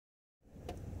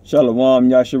Shalom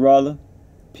Yasharallah,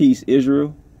 peace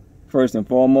Israel. First and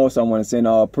foremost, I want to send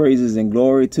all praises and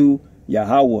glory to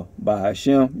Yahweh,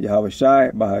 Bahashem, Yahweh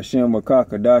Shai, Bahashem, Rakah,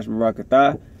 Kadash,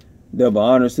 Barakatah. Double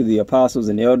honors to the apostles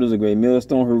and elders of Great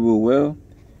Millstone who rule well.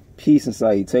 Peace and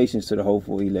salutations to the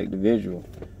hopeful elect individual.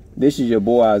 This is your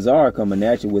boy Azar coming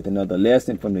at you with another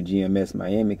lesson from the GMS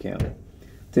Miami camp.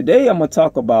 Today I'm going to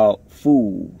talk about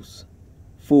fools.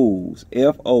 Fools,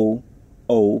 F-O-O-L-S.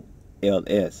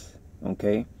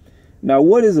 Okay. Now,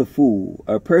 what is a fool?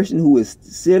 A person who is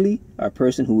silly, a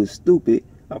person who is stupid,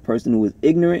 a person who is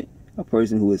ignorant, a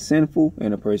person who is sinful,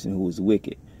 and a person who is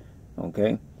wicked.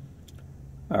 Okay.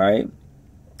 All right.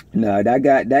 Now, I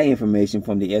got that information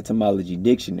from the etymology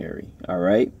dictionary. All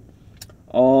right.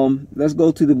 Let's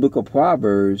go to the book of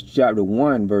Proverbs, chapter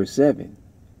 1, verse 7.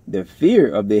 The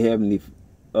fear of the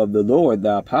Lord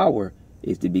thy power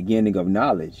is the beginning of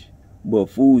knowledge, but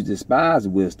fools despise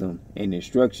wisdom and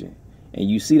instruction. And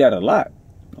you see that a lot,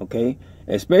 okay?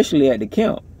 Especially at the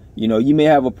camp. You know, you may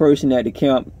have a person at the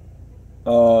camp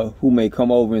who may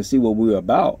come over and see what we're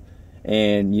about.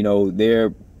 And, you know,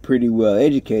 they're pretty well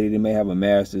educated. They may have a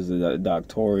master's, a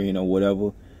doctorate, or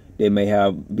whatever. They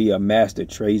may be a master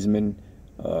tradesman,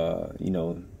 you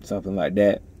know, something like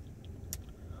that.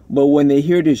 But when they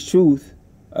hear this truth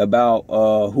about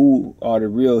who are the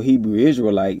real Hebrew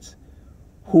Israelites,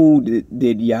 who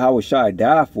did Yahweh Shai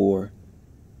die for,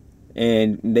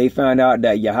 and they found out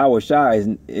that Yahweh Shai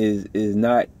is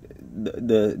not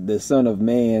the Son of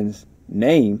Man's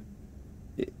name,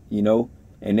 you know,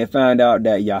 and they found out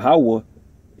that Yahweh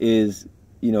is,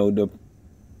 you know,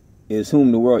 is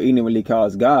whom the world ignorantly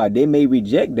calls God. They may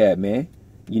reject that, man.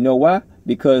 You know why?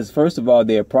 Because first of all,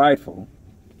 they're prideful.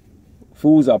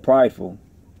 Fools are prideful,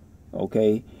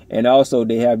 okay, and also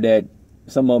they have that.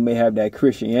 Some of them may have that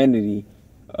Christianity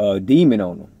demon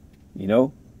on them, you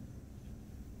know.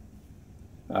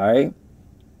 All right.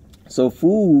 So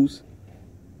fools,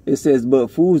 it says, but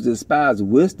fools despise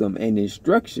wisdom and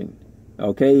instruction.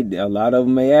 Okay. A lot of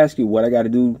them may ask you what I got to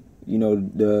do, you know,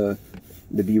 to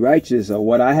be righteous, or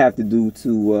what I have to do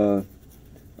to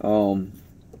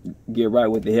get right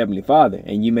with the Heavenly Father.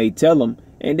 And you may tell them,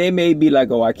 and they may be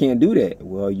like, oh, I can't do that.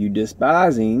 Well, you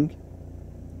despising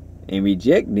and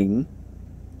rejecting,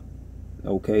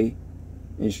 okay,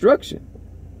 instruction.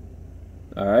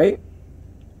 All right.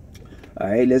 All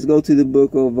right, let's go to the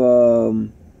book of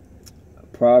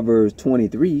Proverbs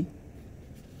 23.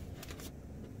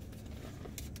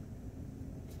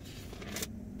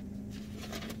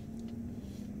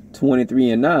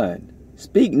 And 9.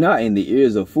 Speak not in the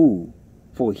ears of fool,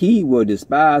 for he will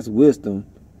despise wisdom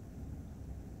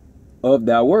of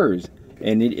thy words.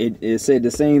 And it said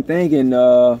the same thing in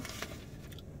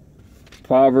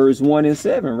Proverbs 1 and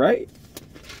 7, right?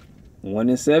 1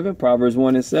 and 7, Proverbs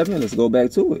 1 and 7. Let's go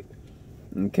back to it.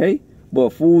 Okay,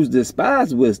 but fools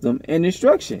despise wisdom and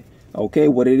instruction. Okay,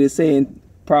 what did it say in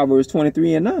Proverbs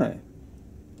 23 and 9?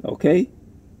 Okay,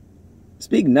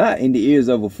 speak not in the ears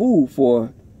of a fool,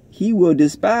 for he will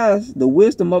despise the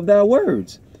wisdom of thy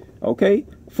words. Okay,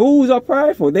 fools are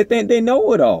prideful. They think they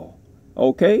know it all.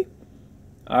 Okay,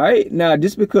 all right. Now,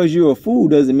 just because you're a fool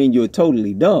doesn't mean you're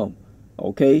totally dumb.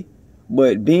 Okay,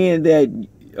 but being that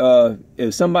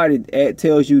if somebody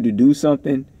tells you to do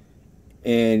something,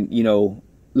 and, you know,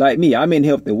 like me, I'm in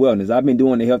health and wellness. I've been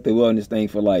doing the health and wellness thing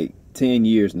for like 10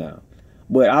 years now.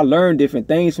 But I learn different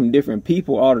things from different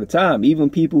people all the time.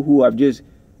 Even people who have just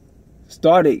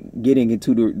started getting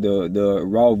into the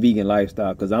raw vegan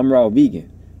lifestyle, because I'm raw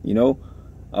vegan, you know.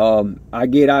 I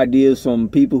get ideas from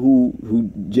people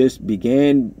who just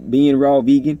began being raw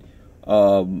vegan,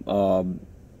 and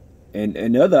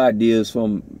other ideas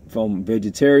from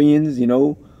vegetarians, you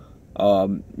know.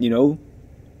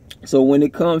 So when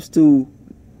it comes to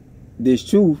this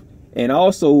truth, and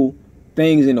also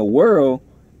things in the world,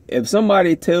 if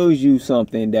somebody tells you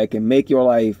something that can make your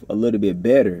life a little bit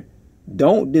better,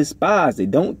 don't despise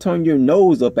it. Don't turn your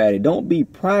nose up at it. Don't be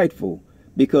prideful,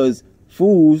 because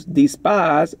fools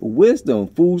despise wisdom.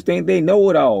 Fools think they know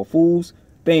it all. Fools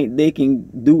think they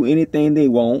can do anything they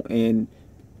want and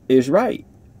it's right,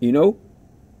 you know.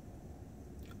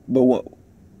 But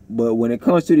when it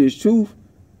comes to this truth,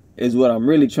 is what I'm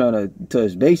really trying to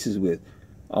touch bases with.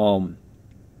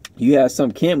 You have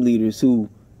some camp leaders who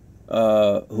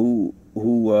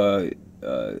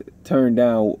turn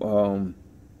down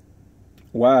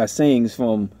wise sayings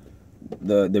from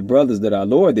the brothers that are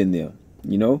lower than them,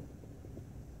 you know.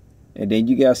 And then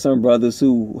you got some brothers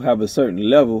who have a certain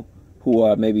level, who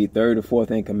are maybe third or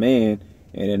fourth in command,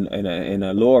 and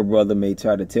a lower brother may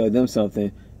try to tell them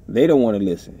something, they don't want to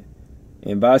listen.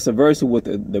 And vice versa with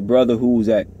the brother who's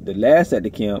at the last at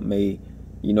the camp may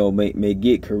you know, may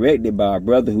get corrected by a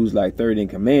brother who's like third in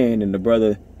command, and the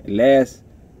brother last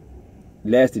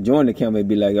to join the camp may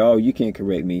be like, oh, you can't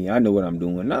correct me, I know what I'm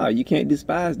doing. Nah, you can't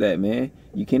despise that, man.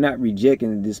 You cannot reject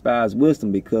and despise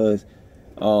wisdom, because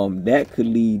that could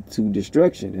lead to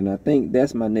destruction. And I think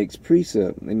that's my next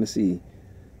precept. Let me see.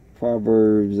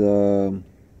 Proverbs 10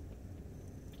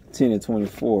 and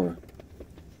 24.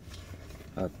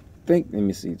 I think, let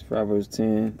me see. It's Proverbs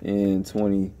 10 and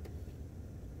 20.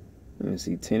 Let me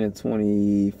see. 10 and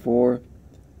 24.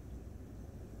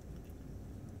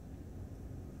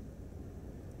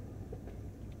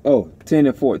 Oh, 10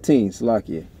 and 14.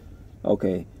 Salakia.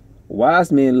 Okay.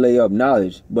 Wise men lay up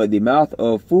knowledge, but the mouth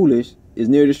of foolish is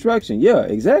near destruction. Yeah,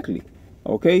 exactly.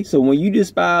 Okay. So when you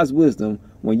despise wisdom,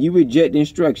 when you reject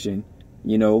instruction,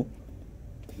 it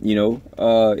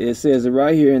says it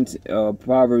right here in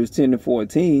Proverbs 10 and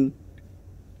 14.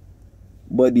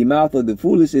 But the mouth of the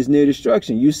foolish is near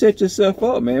destruction. You set yourself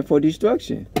up, man, for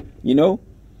destruction.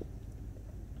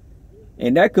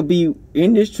 And that could be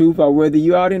in this truth, or whether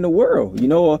you're out in the world.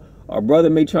 A brother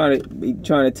may try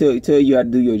to tell you how to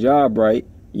do your job right.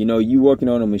 You working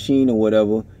on a machine or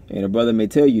whatever, and a brother may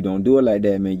tell you, don't do it like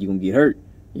that, man. You're gonna get hurt.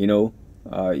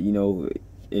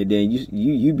 And then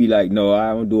you be like, no,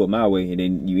 I don't do it my way, and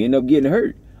then you end up getting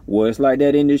hurt. Well, it's like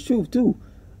that in this truth too.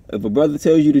 If a brother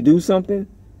tells you to do something,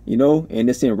 and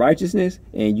it's in righteousness,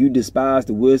 and you despise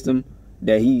the wisdom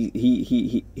that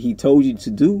he told you to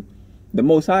do, the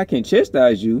Most High can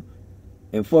chastise you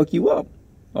and fuck you up.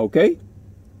 Okay,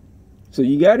 so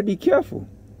you got to be careful,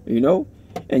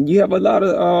 And you have a lot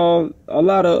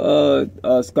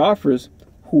of scoffers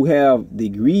who have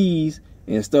degrees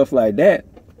and stuff like that,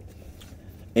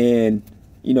 and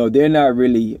they're not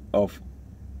really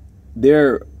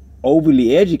they're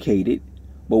overly educated,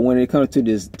 but when it comes to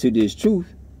this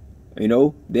truth,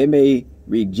 they may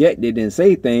reject it and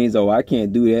say things, oh, I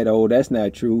can't do that, oh, that's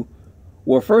not true.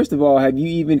 Well, first of all, have you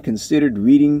even considered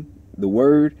reading the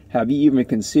word? Have you even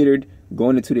considered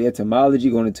going into the etymology,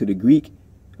 going into the Greek?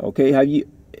 Okay, have you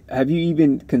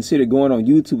even considered going on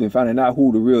YouTube and finding out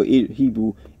who the real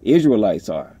Hebrew Israelites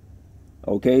are?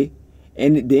 Okay,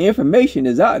 and the information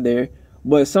is out there,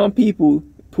 but some people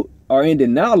are in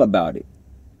denial about it.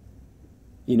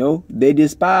 They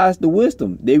despise the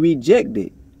wisdom. They reject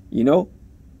it. They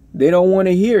don't want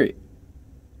to hear it.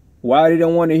 Why they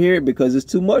don't want to hear it? Because it's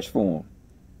too much for them.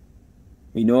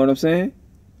 You know what I'm saying?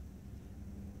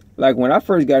 Like when I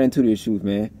first got into this truth,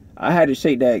 man, I had to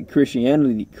shake that Christian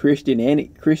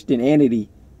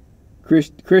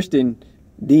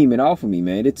demon off of me,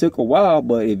 man. It took a while,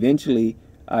 but eventually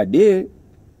I did.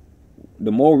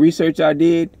 The more research I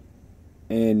did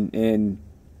and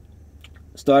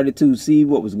started to see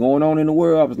what was going on in the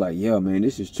world, I was like, yeah, man,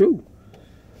 this is true.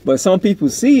 But some people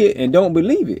see it and don't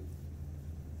believe it.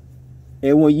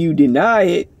 And when you deny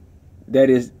it, that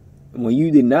is, when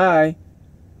you deny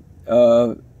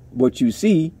what you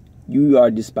see, you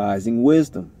are despising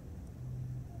wisdom.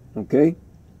 Okay?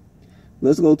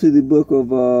 Let's go to the book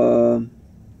of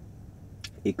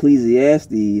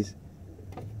Ecclesiastes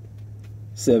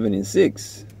 7 and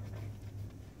 6.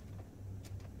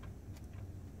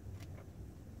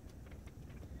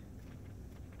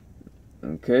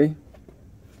 Okay?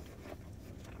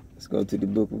 Let's go to the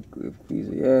book of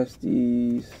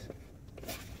Ecclesiastes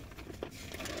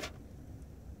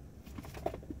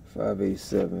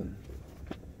 5:7.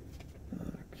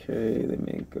 Okay, let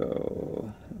me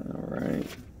go. All right.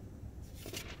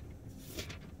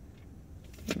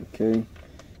 Okay.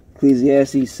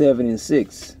 Ecclesiastes 7 and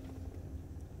 6.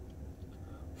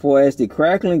 For as the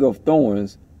crackling of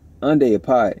thorns under a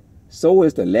pot, so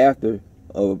is the laughter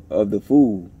of the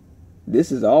fool.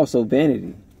 This is also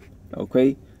vanity.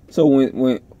 Okay. So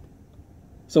when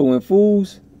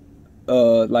fools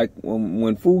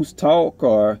when fools talk,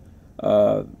 or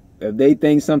if they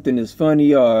think something is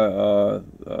funny, or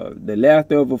the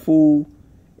laughter of a fool,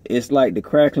 it's like the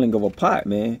crackling of a pot,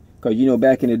 man. Because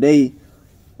back in the day,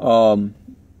 in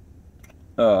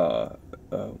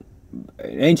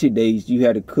ancient days, you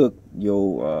had to cook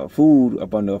your food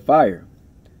up under a fire.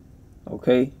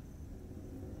 Okay,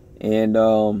 and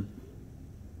hold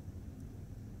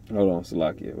on,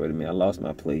 Salakia. Wait a minute, I lost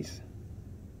my place.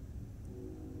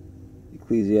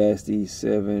 Ecclesiastes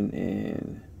 7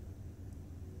 and...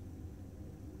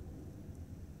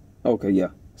 Okay, yeah.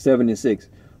 7 and 6.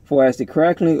 For as the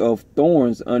crackling of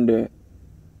thorns under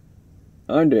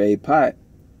a pot,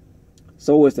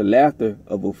 so is the laughter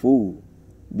of a fool.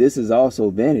 This is also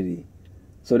vanity.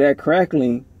 So that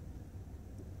crackling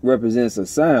represents a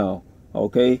sound.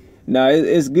 Okay. Now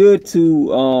it's good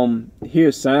to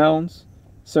hear sounds,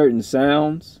 certain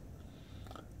sounds,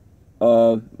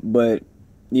 but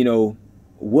you know,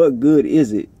 what good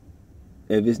is it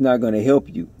if it's not going to help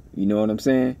you? You know what I'm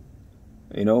saying?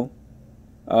 You know,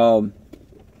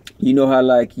 you know how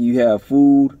like you have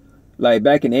food, like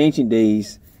back in ancient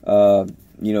days, you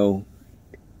know,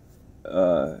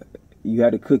 you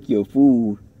had to cook your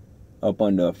food up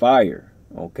under a fire,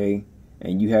 okay?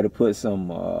 And you had to put some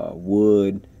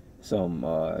wood, some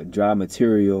dry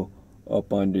material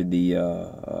up under the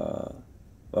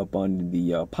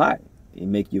pot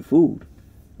and make your food,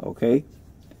 okay?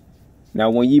 Now,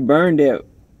 when you burn that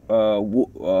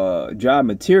dry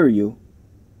material,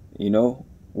 you know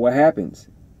what happens?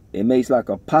 It makes like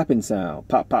a popping sound,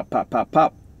 pop, pop, pop, pop,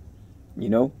 pop. You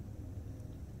know,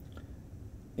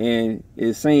 and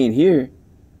it's saying here,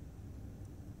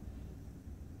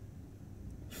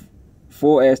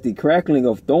 for as the crackling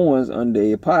of thorns under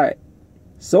a pot,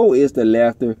 so is the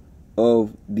laughter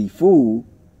of the fool.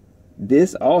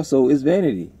 This also is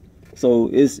vanity. So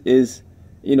it's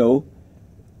you know,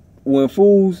 when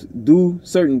fools do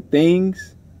certain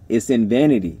things, it's in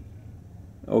vanity.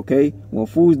 Okay, when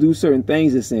fools do certain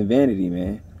things, it's in vanity,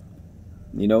 man.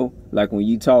 You know, like when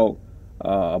you talk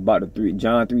about the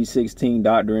John 3:16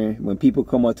 doctrine, when people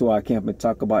come up to our camp and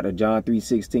talk about the John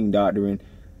 3:16 doctrine,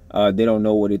 they don't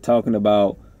know what they're talking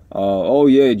about. Oh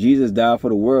yeah, Jesus died for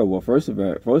the world. Well, first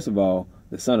of all,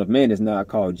 the Son of Man is not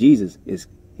called Jesus. It's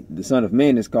the Son of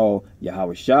Man is called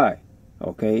Yahweh Shai,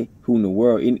 okay, whom the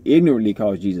world ignorantly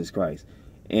calls Jesus Christ,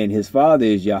 and his Father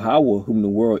is Yahweh, whom the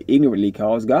world ignorantly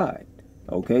calls God.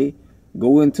 Okay,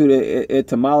 go into the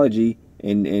etymology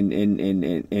and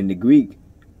the Greek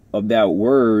of that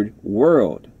word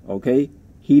world. Okay,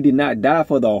 he did not die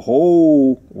for the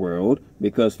whole world,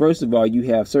 because first of all, you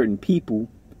have certain people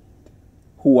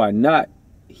who are not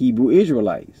Hebrew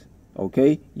Israelites.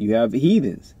 Okay, you have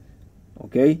heathens.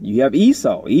 Okay, you have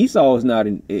Esau. Esau is not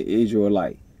an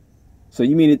Israelite. So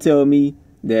you mean to tell me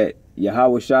that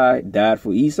Yahweh Shai died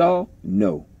for Esau?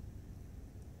 No.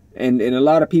 And a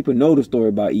lot of people know the story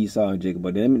about Esau and Jacob,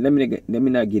 but let me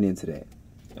not get into that.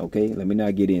 Okay, let me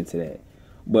not get into that.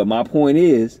 But my point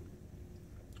is,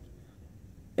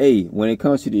 hey, when it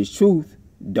comes to this truth,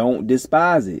 don't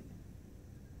despise it.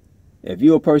 If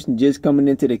you're a person just coming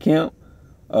into the camp,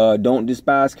 don't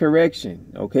despise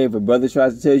correction. Okay, if a brother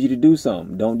tries to tell you to do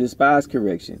something, don't despise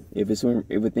correction. If it's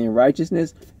within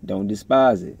righteousness, don't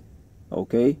despise it.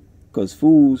 Okay, because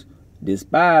fools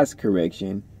despise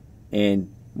correction,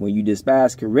 and when you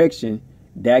despise correction,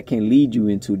 that can lead you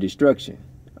into destruction.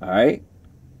 All right.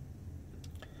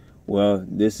 Well,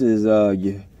 this is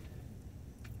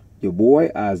your boy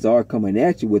Azar coming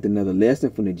at you with another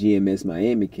lesson from the GMS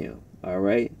Miami camp. All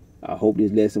right. I hope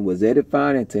this lesson was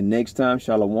edifying. Until next time,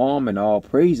 shalom, and all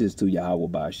praises to Yahweh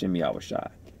Ba'ashem Yahweh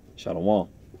Shai. Shalom.